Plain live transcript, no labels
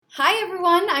Hi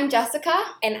everyone, I'm Jessica.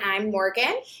 And I'm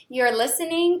Morgan. You're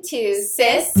listening to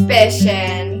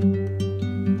Suspicion.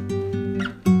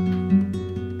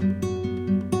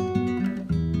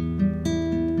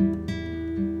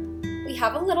 We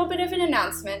have a little bit of an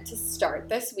announcement to start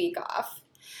this week off.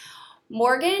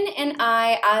 Morgan and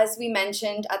I, as we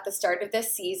mentioned at the start of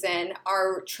this season,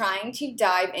 are trying to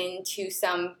dive into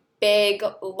some big,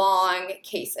 long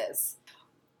cases.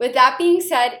 With that being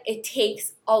said, it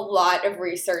takes a lot of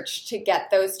research to get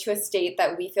those to a state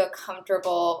that we feel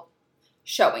comfortable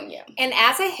showing you. And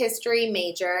as a history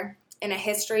major and a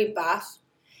history buff,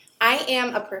 I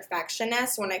am a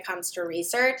perfectionist when it comes to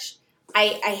research. I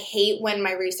hate when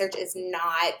my research is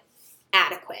not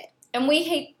adequate. And we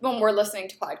hate when we're listening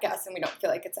to podcasts and we don't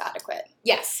feel like it's adequate.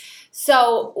 Yes.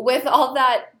 So with all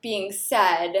that being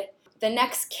said, the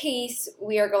next case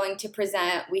we are going to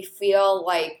present, we feel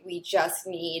like we just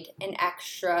need an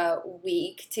extra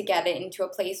week to get it into a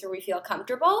place where we feel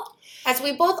comfortable. As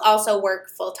we both also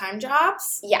work full-time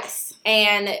jobs. Yes.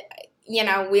 And,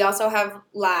 we also have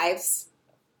lives.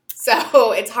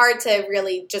 So it's hard to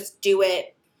really just do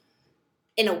it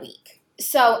in a week.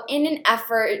 So in an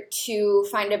effort to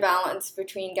find a balance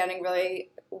between getting really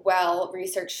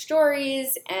well-researched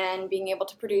stories and being able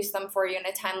to produce them for you in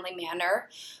a timely manner,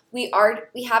 we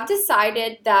have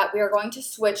decided that we are going to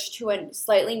switch to a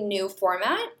slightly new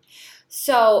format.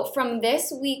 So from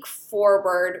this week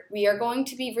forward, we are going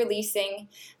to be releasing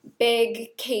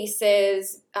big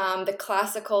cases, the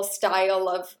classical style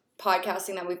of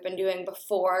podcasting that we've been doing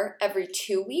before, every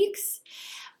 2 weeks.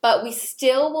 But we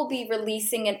still will be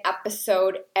releasing an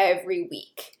episode every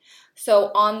week.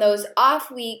 So on those off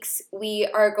weeks, we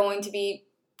are going to be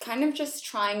kind of just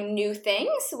trying new things.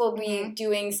 We'll be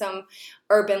doing some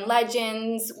urban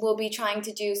legends. We'll be trying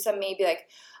to do some maybe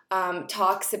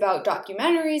talks about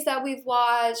documentaries that we've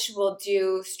watched. We'll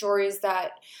do stories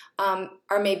that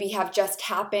are maybe have just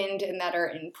happened and that are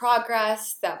in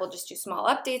progress that we'll just do small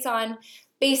updates on.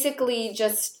 Basically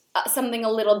just something a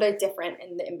little bit different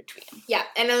in the in-between. Yeah,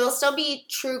 and it'll still be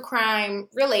true crime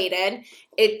related.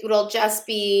 It will just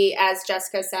be, as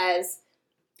Jessica says,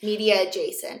 media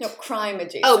adjacent. No, crime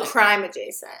adjacent. Oh, crime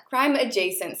adjacent. Crime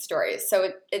adjacent stories.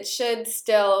 So it should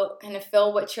still kind of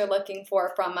fill what you're looking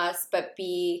for from us, but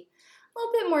be a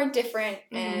little bit more different.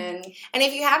 And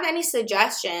if you have any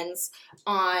suggestions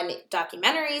on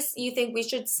documentaries you think we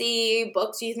should see,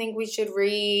 books you think we should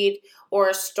read,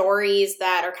 or stories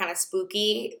that are kind of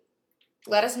spooky,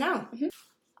 let us know.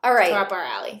 All right. It's up our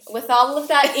alley. With all of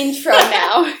that intro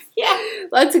now,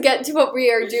 let's get to what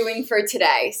we are doing for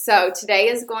today. So today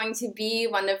is going to be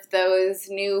one of those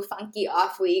new funky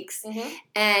off weeks,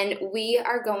 and we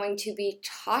are going to be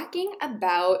talking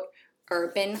about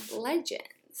urban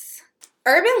legends.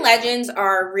 Urban legends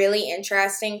are really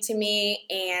interesting to me,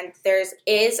 and there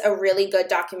is a really good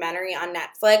documentary on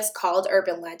Netflix called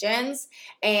Urban Legends,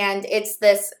 and it's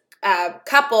this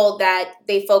couple that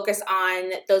they focus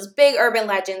on those big urban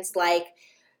legends like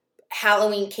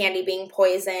Halloween candy being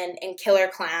poisoned and killer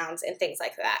clowns and things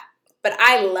like that. But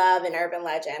I love an urban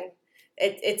legend.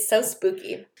 It's so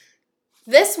spooky.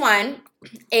 This one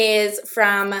is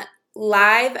from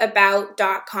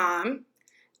liveabout.com.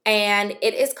 And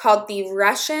it is called The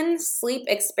Russian Sleep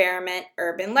Experiment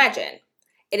Urban Legend.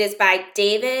 It is by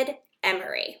David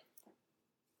Emery.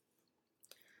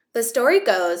 The story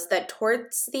goes that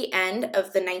towards the end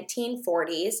of the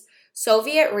 1940s,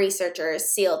 Soviet researchers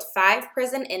sealed 5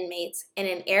 prison inmates in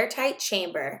an airtight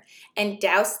chamber and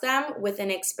doused them with an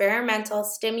experimental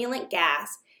stimulant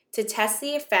gas to test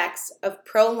the effects of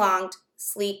prolonged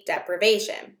sleep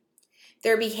deprivation.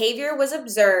 Their behavior was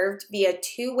observed via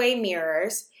 2-way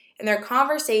mirrors, and their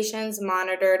conversations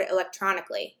monitored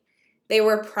electronically. They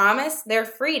were promised their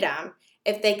freedom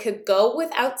if they could go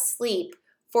without sleep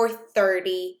for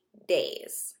 30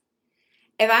 days.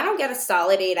 If I don't get a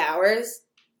solid 8 hours,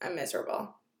 I'm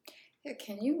miserable. Yeah,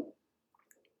 can you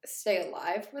stay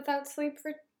alive without sleep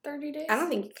for 30 days? I don't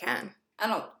think you can. I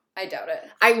doubt it.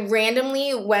 I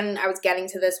randomly, when I was getting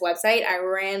to this website,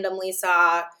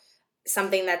 saw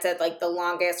something that said the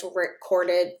longest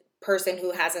recorded person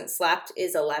who hasn't slept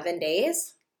is 11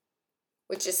 days,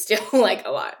 which is still a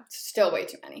lot. Still way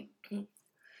too many.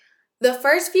 The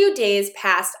first few days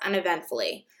passed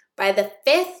uneventfully. By the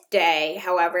 5th day,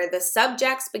 however, the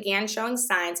subjects began showing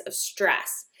signs of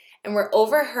stress and were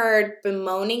overheard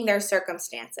bemoaning their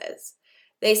circumstances.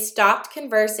 They stopped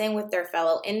conversing with their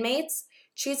fellow inmates,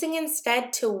 choosing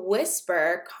instead to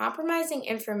whisper compromising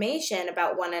information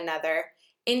about one another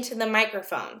into the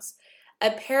microphones,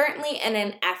 apparently in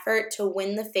an effort to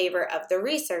win the favor of the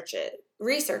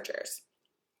researchers.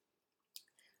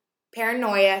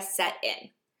 Paranoia set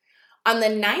in. On the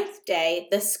 9th day,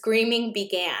 the screaming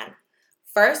began.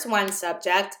 First one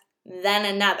subject, then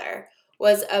another,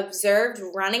 was observed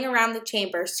running around the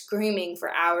chamber screaming for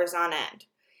hours on end.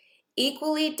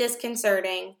 Equally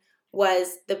disconcerting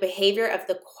was the behavior of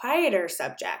the quieter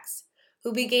subjects,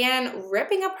 who began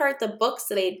ripping apart the books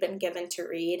they'd been given to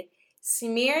read,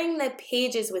 smearing the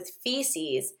pages with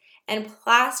feces, and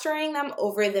plastering them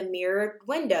over the mirrored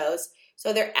windows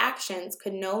so their actions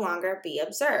could no longer be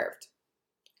observed.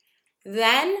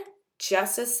 Then,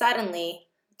 just as suddenly,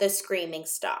 the screaming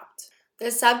stopped.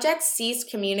 The subjects ceased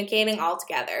communicating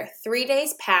altogether. 3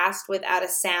 days passed without a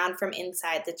sound from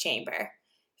inside the chamber.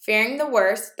 Fearing the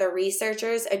worst, the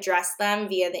researchers addressed them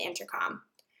via the intercom.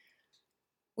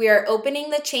 We are opening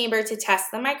the chamber to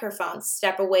test the microphones.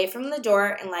 Step away from the door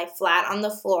and lie flat on the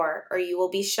floor, or you will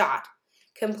be shot.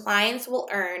 Compliance will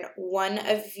earn one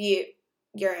of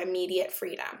your immediate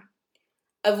freedom.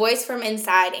 A voice from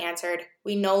inside answered,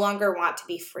 "We no longer want to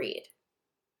be freed."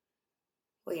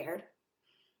 Weird.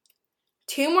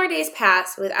 2 more days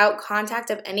passed without contact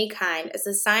of any kind as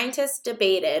the scientists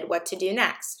debated what to do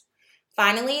next.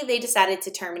 Finally, they decided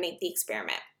to terminate the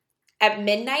experiment. At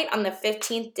midnight on the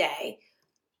 15th day,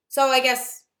 so I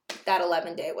guess that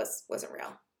 11th day wasn't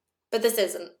real. But this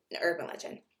is an urban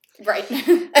legend. Right.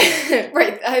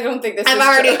 Right. I don't think this is true.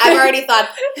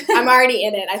 I'm already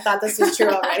in it. I thought this was true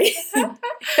already.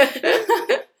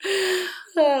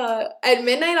 At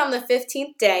midnight on the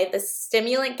 15th day, the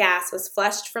stimulant gas was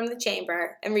flushed from the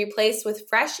chamber and replaced with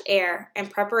fresh air in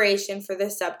preparation for the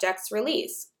subject's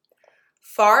release.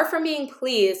 Far from being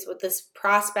pleased with this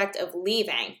prospect of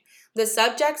leaving, the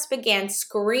subjects began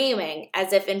screaming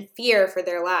as if in fear for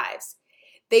their lives.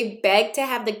 They begged to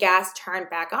have the gas turned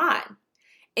back on.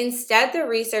 Instead, the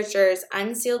researchers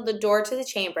unsealed the door to the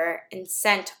chamber and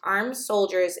sent armed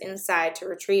soldiers inside to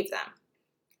retrieve them.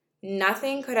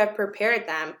 Nothing could have prepared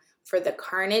them for the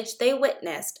carnage they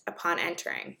witnessed upon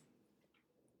entering.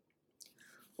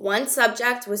 One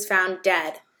subject was found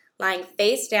dead, lying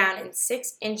face down in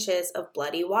 6 inches of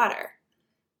bloody water.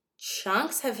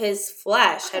 Chunks of his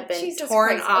flesh had been Jesus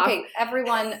torn Christ. off. Okay,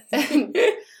 everyone.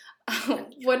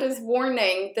 What is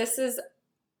warning? This is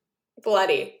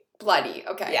Bloody. bloody.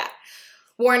 Okay. Yeah.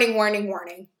 Warning, warning,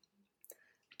 warning.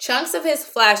 Chunks of his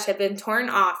flesh had been torn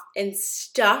off and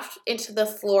stuffed into the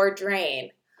floor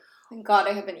drain. Thank God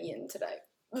I haven't eaten today.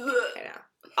 I know.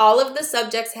 All of the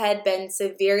subjects had been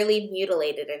severely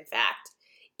mutilated, in fact.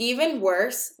 Even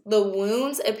worse, the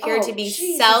wounds appeared to be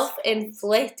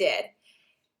self-inflicted.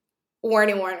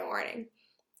 Warning, warning, warning.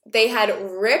 They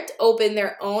had ripped open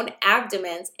their own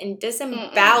abdomens and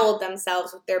disemboweled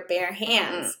themselves with their bare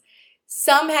hands.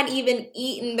 Some had even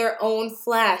eaten their own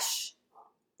flesh.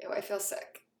 Ew, I feel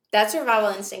sick. That survival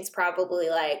instinct's probably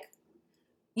like,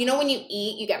 you know when you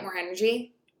eat, you get more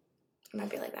energy? It might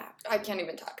be like that. I can't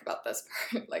even talk about this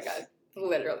part. Like, I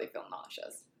literally feel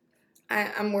nauseous.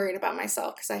 I'm worried about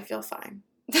myself because I feel fine.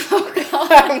 Oh,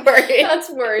 God. I'm worried. That's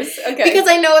worse. Okay. Because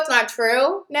I know it's not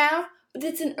true now. But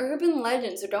it's an urban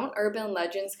legend, so don't urban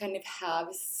legends kind of have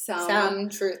Some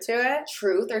truth to it.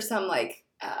 truth or some, like,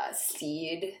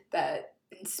 seed that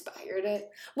inspired it?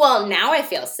 Well, now I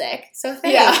feel sick, so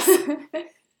thanks. Yeah.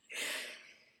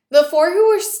 The 4 who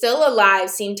were still alive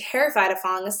seemed terrified of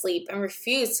falling asleep and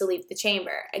refused to leave the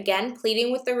chamber, again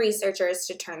pleading with the researchers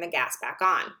to turn the gas back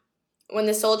on. When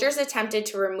the soldiers attempted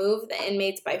to remove the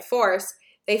inmates by force,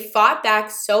 they fought back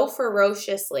so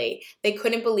ferociously they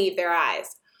couldn't believe their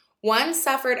eyes. One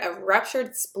suffered a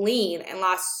ruptured spleen and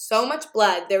lost so much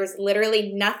blood there was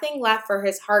literally nothing left for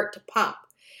his heart to pump,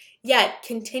 yet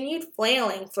continued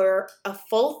flailing for a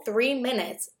full 3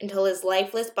 minutes until his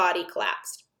lifeless body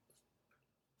collapsed.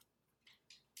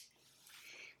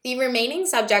 The remaining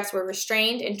subjects were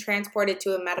restrained and transported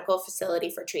to a medical facility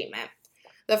for treatment.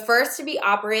 The first to be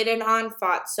operated on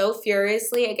fought so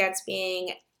furiously against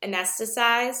being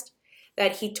anesthetized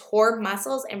that he tore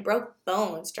muscles and broke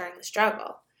bones during the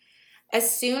struggle.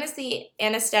 As soon as the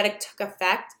anesthetic took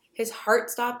effect, his heart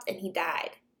stopped and he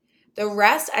died. The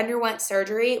rest underwent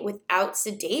surgery without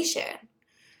sedation.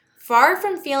 Far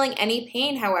from feeling any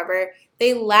pain, however,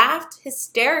 they laughed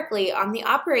hysterically on the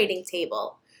operating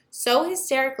table, so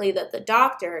hysterically that the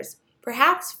doctors,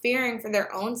 perhaps fearing for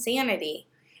their own sanity,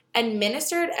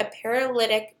 administered a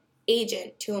paralytic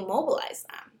agent to immobilize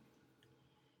them.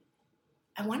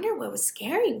 I wonder what was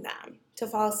scaring them to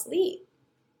fall asleep.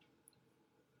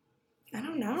 I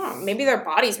don't know. Maybe their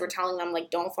bodies were telling them, like,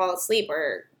 don't fall asleep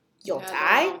or you'll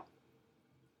die.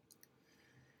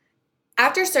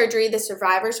 After surgery, the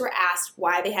survivors were asked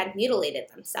why they had mutilated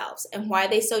themselves and why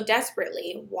they so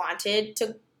desperately wanted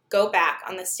to go back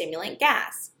on the stimulant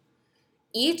gas.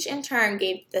 Each, in turn,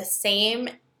 gave the same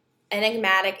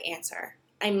enigmatic answer.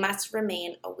 I must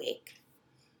remain awake.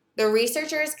 The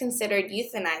researchers considered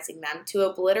euthanizing them to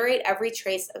obliterate every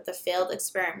trace of the failed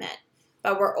experiment,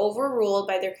 but were overruled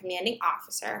by their commanding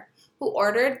officer, who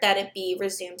ordered that it be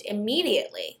resumed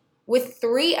immediately, with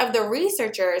 3 of the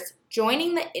researchers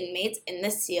joining the inmates in the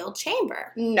sealed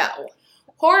chamber. No.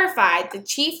 Horrified, the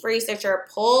chief researcher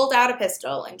pulled out a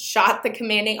pistol and shot the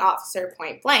commanding officer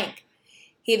point blank.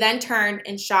 He then turned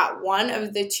and shot one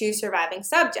of the 2 surviving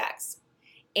subjects.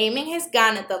 Aiming his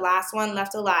gun at the last one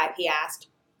left alive, he asked,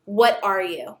 "What are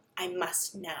you? I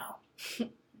must know."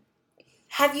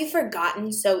 "Have you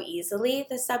forgotten so easily?"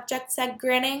 the subject said,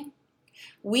 grinning.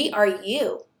 "We are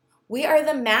you. We are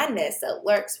the madness that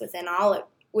lurks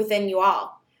within you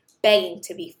all, begging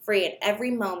to be free at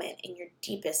every moment in your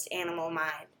deepest animal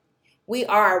mind. We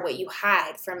are what you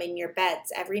hide from in your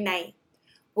beds every night.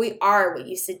 We are what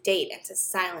you sedate into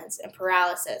silence and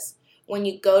paralysis when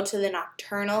you go to the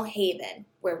nocturnal haven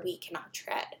where we cannot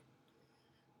tread."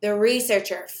 The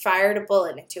researcher fired a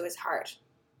bullet into his heart.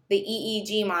 The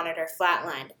EEG monitor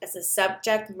flatlined as the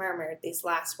subject murmured these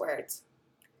last words.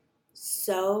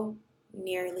 "So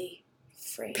nearly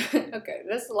free." Okay,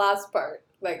 this last part,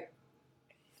 like...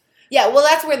 Yeah, well,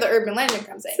 that's where the urban legend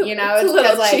comes in, you know? It's a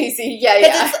little cheesy. Yeah.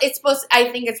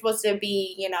 I think it's supposed to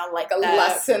be, you know, like a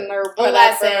lesson or whatever. A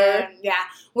lesson, yeah.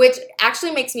 Which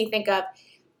actually makes me think of,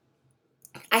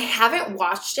 I haven't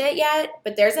watched it yet,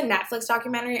 but there's a Netflix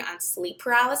documentary on sleep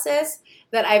paralysis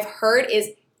that I've heard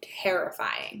is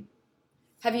terrifying.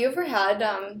 Have you ever had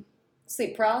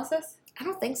sleep paralysis? I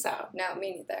don't think so. No,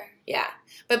 me neither. Yeah.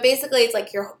 But basically it's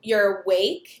like you're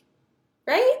awake,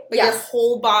 right? But yes. Your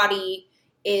whole body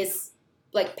is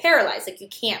like paralyzed, like you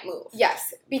can't move.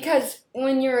 Yes, because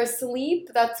when you're asleep,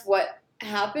 that's what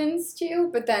happens to you,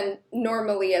 but then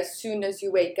normally as soon as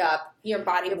you wake up, your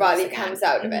body comes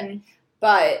out of it.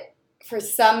 But for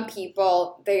some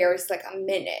people, there's like a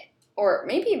minute or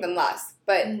maybe even less,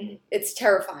 but it's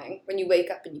terrifying when you wake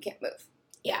up and you can't move.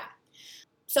 Yeah.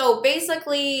 So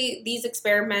basically, these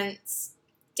experiments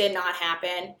did not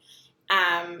happen.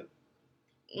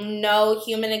 No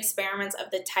human experiments of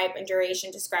the type and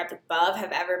duration described above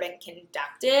have ever been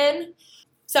conducted.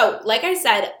 So, like I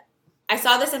said, I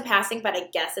saw this in passing, but I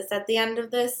guess it's at the end of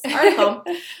this article.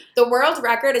 The world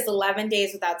record is 11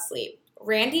 days without sleep.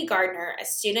 Randy Gardner, a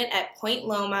student at Point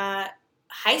Loma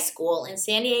High School in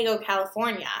San Diego,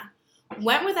 California,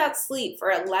 went without sleep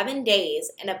for 11 days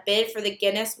in a bid for the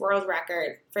Guinness World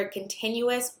Record for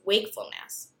continuous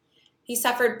wakefulness. He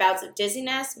suffered bouts of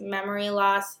dizziness, memory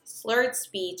loss, slurred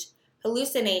speech,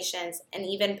 hallucinations, and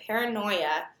even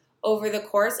paranoia over the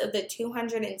course of the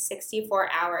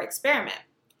 264-hour experiment.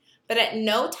 But at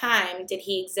no time did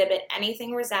he exhibit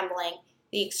anything resembling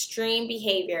the extreme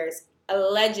behaviors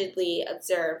allegedly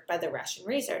observed by the Russian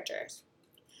researchers.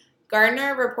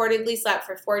 Gardner reportedly slept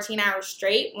for 14 hours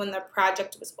straight when the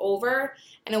project was over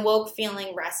and awoke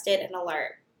feeling rested and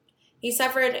alert. He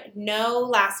suffered no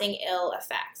lasting ill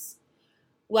effects.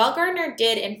 While Gardner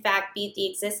did in fact beat the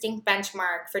existing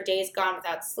benchmark for days gone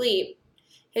without sleep,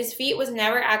 his feat was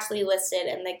never actually listed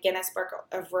in the Guinness Book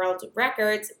of World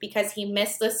Records because he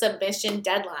missed the submission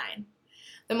deadline.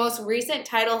 The most recent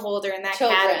title holder in that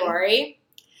category,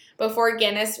 before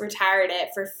Guinness retired it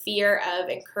for fear of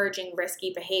encouraging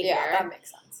risky behavior, that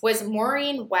makes sense, was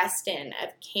Maureen Weston of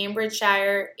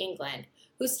Cambridgeshire, England,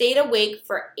 who stayed awake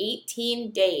for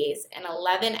 18 days and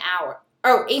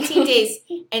 18 days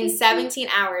and 17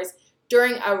 hours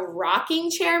during a rocking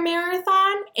chair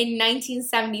marathon in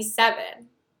 1977.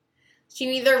 She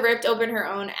neither ripped open her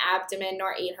own abdomen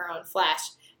nor ate her own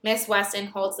flesh. Miss Weston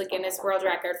holds the Guinness World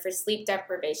Record for sleep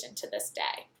deprivation to this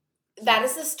day. That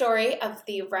is the story of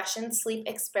the Russian sleep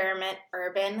experiment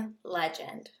urban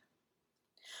legend.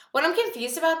 What I'm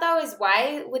confused about, though, is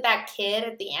why would that kid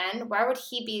at the end, why would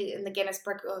he be in the Guinness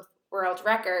Book of World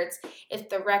Records if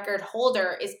the record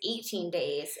holder is 18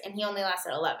 days and he only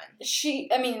lasted 11? She,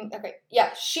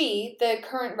 the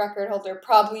current record holder,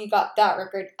 probably got that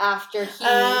record after he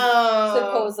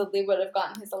supposedly would have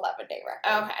gotten his 11-day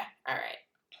record. Okay, all right.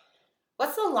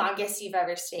 What's the longest you've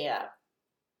ever stayed up?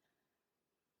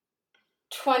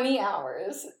 20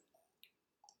 hours.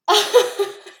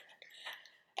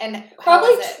 And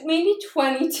probably maybe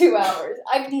 22 hours.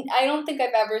 I don't think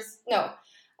I've ever. No,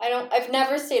 I've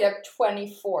never stayed up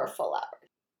 24 full hours.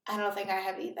 I don't think I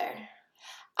have either.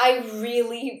 I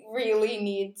really, really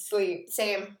need sleep.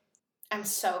 Same. I'm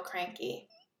so cranky.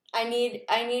 I need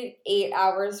 8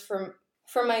 hours for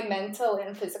my mental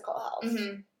and physical health.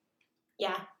 Mm-hmm.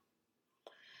 Yeah.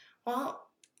 Well,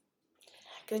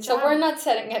 good job. So we're not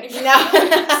setting any. No.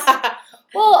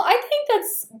 Well, I think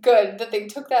that's good that they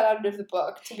took that out of the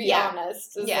book, to be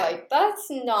honest. It's Yeah. like, that's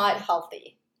not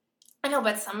healthy. I know,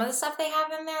 but some of the stuff they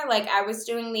have in there, like I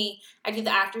do the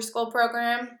after school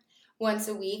program once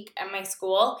a week at my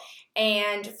school,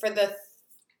 and for the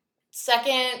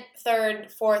second,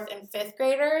 third, fourth, and fifth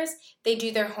graders, they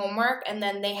do their homework, and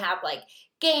then they have like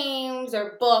games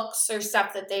or books or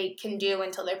stuff that they can do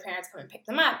until their parents come and pick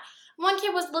them up. One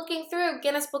kid was looking through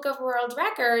Guinness Book of World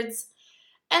Records,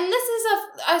 and this is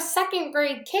a second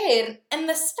grade kid, and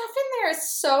the stuff in there is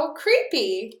so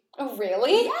creepy. Oh,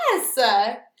 really? Yes.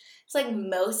 It's like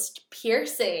most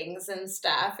piercings and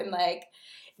stuff, and like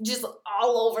just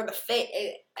all over the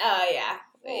face. Oh, yeah.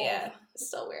 Yeah. It's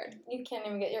so weird. You can't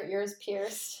even get your ears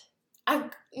pierced.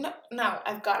 I've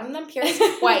gotten them pierced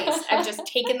twice. I've just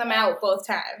taken them out both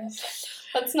times.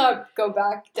 Let's not go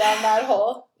back down that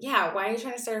hole. Yeah, why are you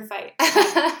trying to start a fight?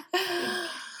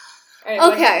 All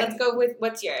right, okay. Let's go with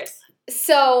what's yours.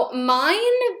 So mine,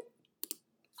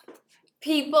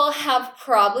 people have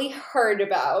probably heard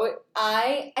about.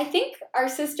 I think our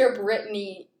sister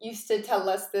Brittany used to tell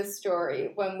us this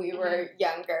story when we were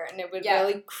younger, and it would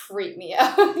really creep me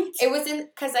out. It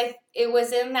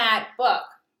was in that book,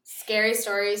 Scary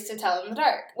Stories to Tell in the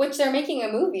Dark, which they're making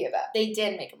a movie about. They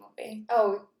did make a movie.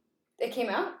 Oh, it came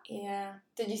out? Yeah.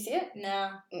 Did you see it?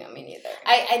 No. No, me neither.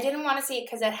 I didn't want to see it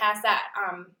because it has that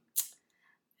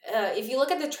if you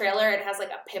look at the trailer, it has like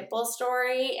a pimple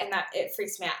story, and that it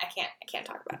freaks me out. I can't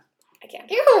talk about it. I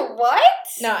can't. Ew, what?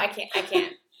 No, I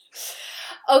can't.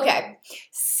 Okay,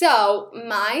 so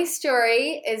my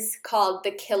story is called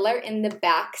The Killer in the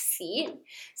Back Seat.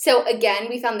 So again,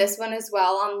 we found this one as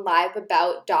well on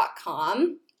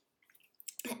liveabout.com.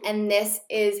 And this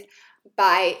is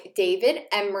by David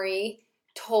Emery,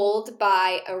 told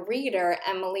by a reader,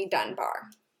 Emily Dunbar.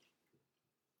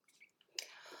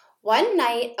 One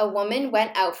night, a woman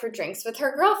went out for drinks with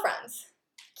her girlfriends.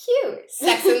 Cute.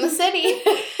 Sex in the City.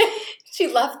 She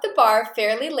left the bar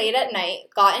fairly late at night,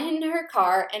 got into her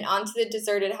car, and onto the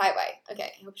deserted highway.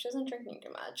 Okay, I hope she wasn't drinking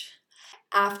too much.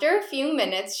 After a few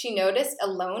minutes, she noticed a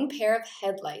lone pair of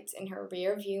headlights in her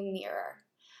rear view mirror,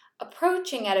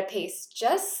 approaching at a pace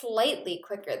just slightly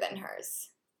quicker than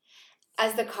hers.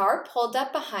 As the car pulled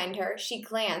up behind her, she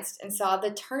glanced and saw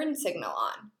the turn signal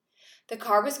on. The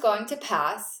car was going to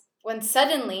pass when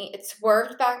suddenly it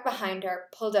swerved back behind her,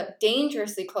 pulled up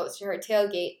dangerously close to her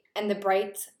tailgate, and the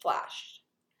brights flashed.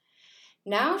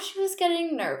 Now she was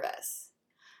getting nervous.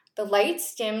 The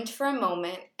lights dimmed for a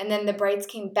moment, and then the brights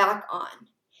came back on,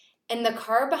 and the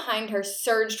car behind her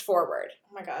surged forward.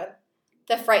 Oh my God.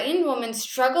 The frightened woman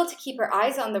struggled to keep her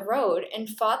eyes on the road and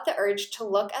fought the urge to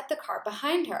look at the car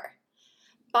behind her.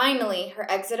 Finally, her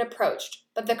exit approached,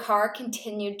 but the car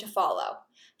continued to follow,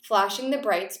 flashing the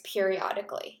brights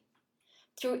periodically.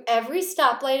 Through every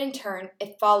stoplight and turn,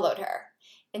 it followed her,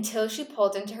 until she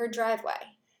pulled into her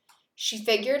driveway. She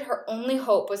figured her only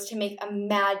hope was to make a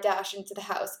mad dash into the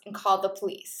house and call the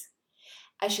police.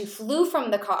 As she flew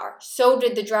from the car, so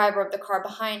did the driver of the car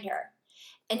behind her,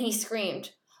 and he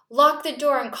screamed, "Lock the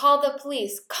door and call the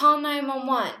police! Call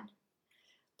 911!"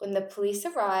 When the police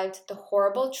arrived, the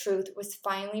horrible truth was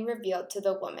finally revealed to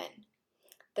the woman.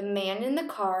 The man in the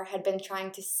car had been trying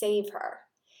to save her.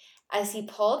 As he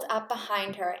pulled up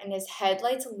behind her and his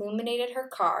headlights illuminated her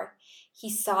car, he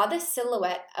saw the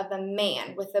silhouette of a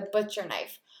man with a butcher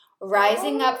knife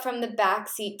rising up from the back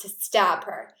seat to stab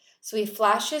her. So he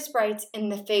flashed his brights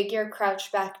and the figure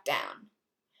crouched back down.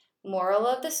 Moral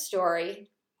of the story,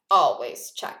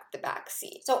 always check the back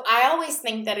seat. So I always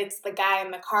think that it's the guy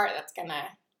in the car that's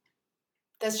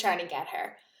trying to get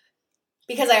her.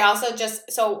 Because I also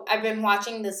I've been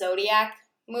watching the Zodiac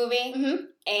movie,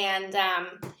 and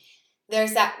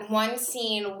there's that one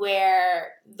scene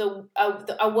where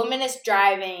a woman is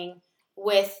driving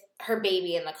with her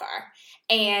baby in the car.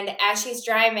 And as she's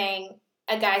driving,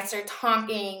 a guy starts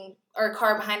honking, or a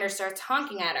car behind her starts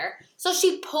honking at her. So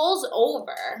she pulls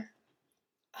over.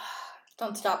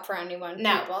 Don't stop for anyone.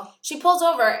 No. People. She pulls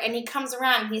over and he comes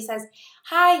around and he says,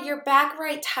 "Hi, your back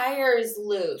right tire is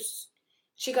loose."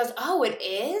 She goes, "Oh, it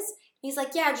is?" He's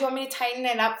like, "Yeah, do you want me to tighten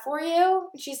it up for you?"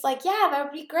 And she's like, "Yeah, that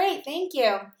would be great. Thank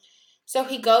you." So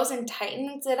he goes and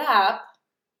tightens it up,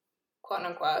 quote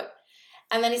unquote.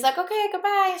 And then he's like, "Okay,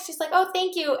 goodbye." She's like, "Oh,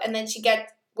 thank you." And then she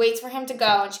waits for him to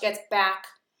go, and she gets back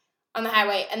on the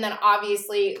highway. And then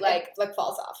obviously, like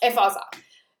falls off. It falls off.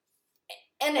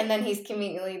 And then he's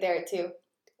conveniently there to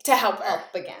help her.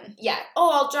 Help again. Yeah.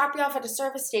 "Oh, I'll drop you off at a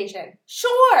service station."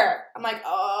 "Sure." I'm like,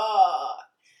 oh.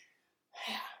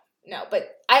 No,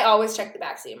 but I always check the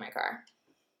backseat of my car.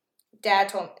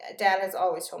 Dad has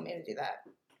always told me to do that.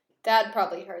 Dad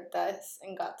probably heard this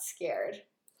and got scared.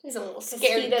 He's a little Because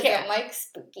scared he doesn't kid. like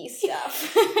spooky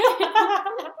stuff.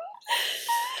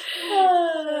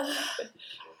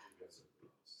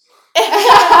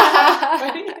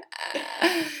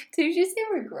 Did you say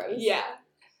we're gross? Yeah.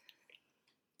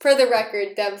 For the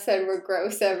record, Deb said we're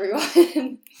gross,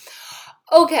 everyone.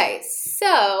 Okay,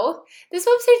 so this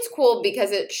website's cool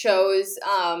because it shows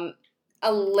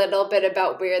a little bit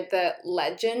about where the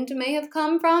legend may have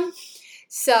come from.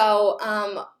 So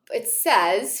it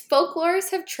says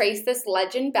folklorists have traced this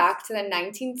legend back to the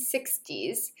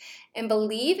 1960s and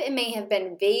believe it may have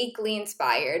been vaguely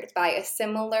inspired by a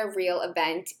similar real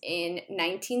event in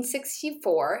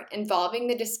 1964 involving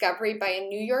the discovery by a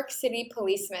New York City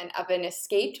policeman of an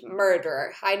escaped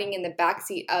murderer hiding in the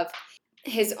backseat of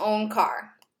his own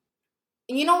car.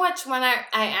 You know which one I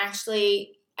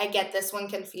get this one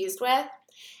confused with?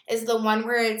 Is the one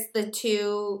where it's the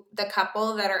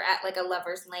couple that are at like a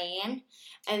lover's lane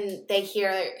and they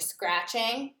hear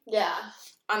scratching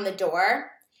on the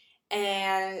door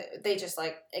and they just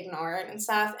like ignore it and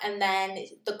stuff, and then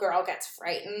the girl gets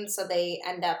frightened, so they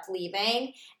end up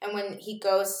leaving, and when he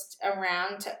goes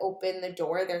around to open the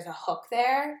door, there's a hook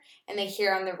there, and they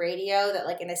hear on the radio that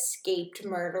like an escaped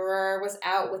murderer was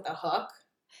out with a hook.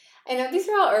 I know these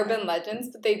are all urban legends,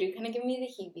 but they do kind of give me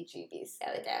the heebie-jeebies.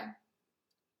 Yeah, they do.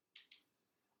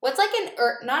 What's like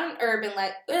not an urban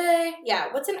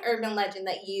what's an urban legend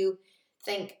that you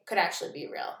think could actually be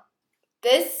real?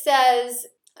 This says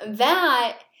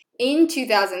that in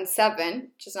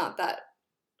 2007, which is not that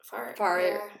far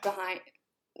behind,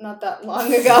 not that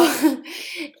long ago.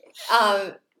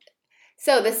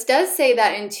 So this does say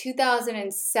that in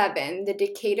 2007, the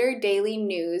Decatur Daily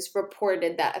News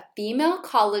reported that a female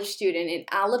college student in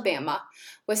Alabama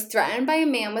was threatened by a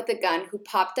man with a gun who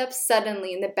popped up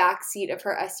suddenly in the backseat of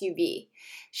her SUV.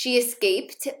 She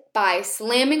escaped by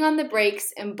slamming on the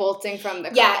brakes and bolting from the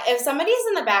car. Yeah, if somebody's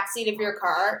in the backseat of your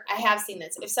car, I have seen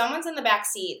this. If someone's in the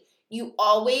backseat, you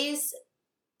always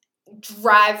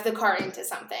drive the car into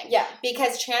something. Yeah.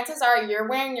 Because chances are you're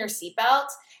wearing your seatbelt,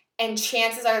 and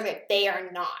chances are that they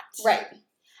are not. Right.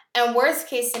 And worst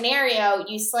case scenario,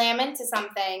 you slam into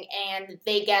something and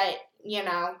they get,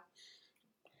 confused.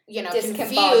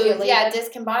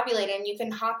 Discombobulated, and you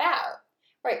can hop out.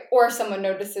 Right. Or someone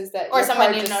notices that your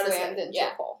car just slammed into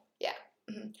a pole. Yeah.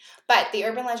 Mm-hmm. But the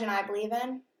urban legend I believe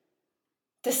in?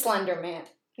 The Slender Man.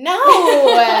 No!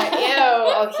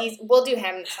 Ew. We'll do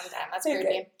him sometime. That's creepy.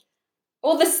 Okay.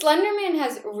 Well, the Slender Man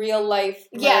has real life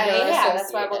murder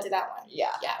that's why we'll do that one. Yeah.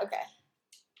 Okay.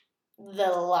 The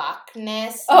Loch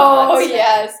Ness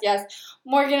Monster. Yes.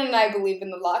 Morgan and I believe in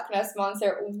the Loch Ness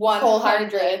Monster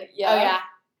 100. Yeah. Oh, yeah.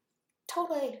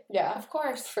 Totally. Yeah. Of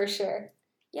course. For sure.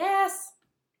 Yes.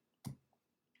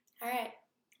 All right.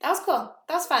 That was cool.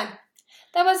 That was fun.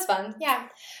 That was fun. Yeah.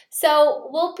 So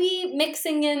we'll be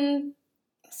mixing in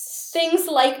things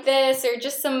like this or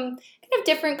just some kind of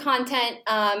different content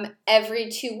every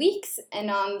 2 weeks, and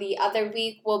on the other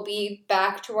week we'll be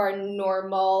back to our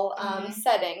normal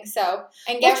setting. So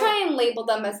we'll try and label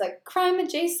them as like crime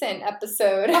adjacent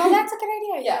episode. Oh, that's a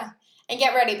good idea. Yeah. And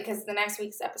get ready because the next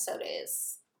week's episode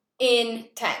is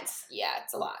intense. Yeah,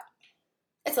 it's a lot.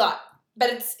 It's a lot, but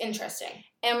it's interesting.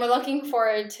 And we're looking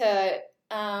forward to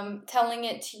telling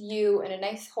it to you in a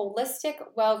nice, holistic,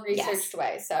 well-researched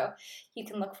way. So you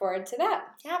can look forward to that.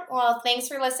 Yeah. Well, thanks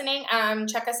for listening.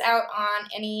 Check us out on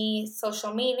any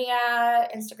social media,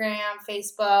 Instagram,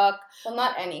 Facebook. Well,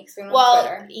 not any, because we don't have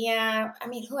Twitter. Yeah. I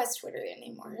mean, who has Twitter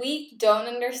anymore? We don't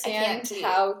understand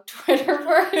how Twitter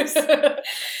works.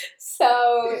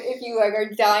 So if you are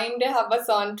dying to have us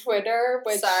on Twitter,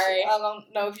 which I don't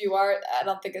know if you are, I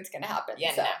don't think it's going to happen.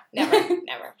 Yeah, so. No,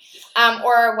 never.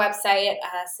 Or our website,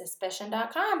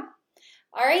 suspicion.com.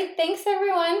 All right, thanks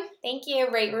everyone. Thank you.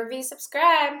 Rate, review,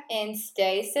 subscribe. And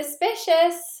stay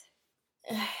suspicious.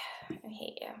 I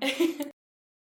hate you.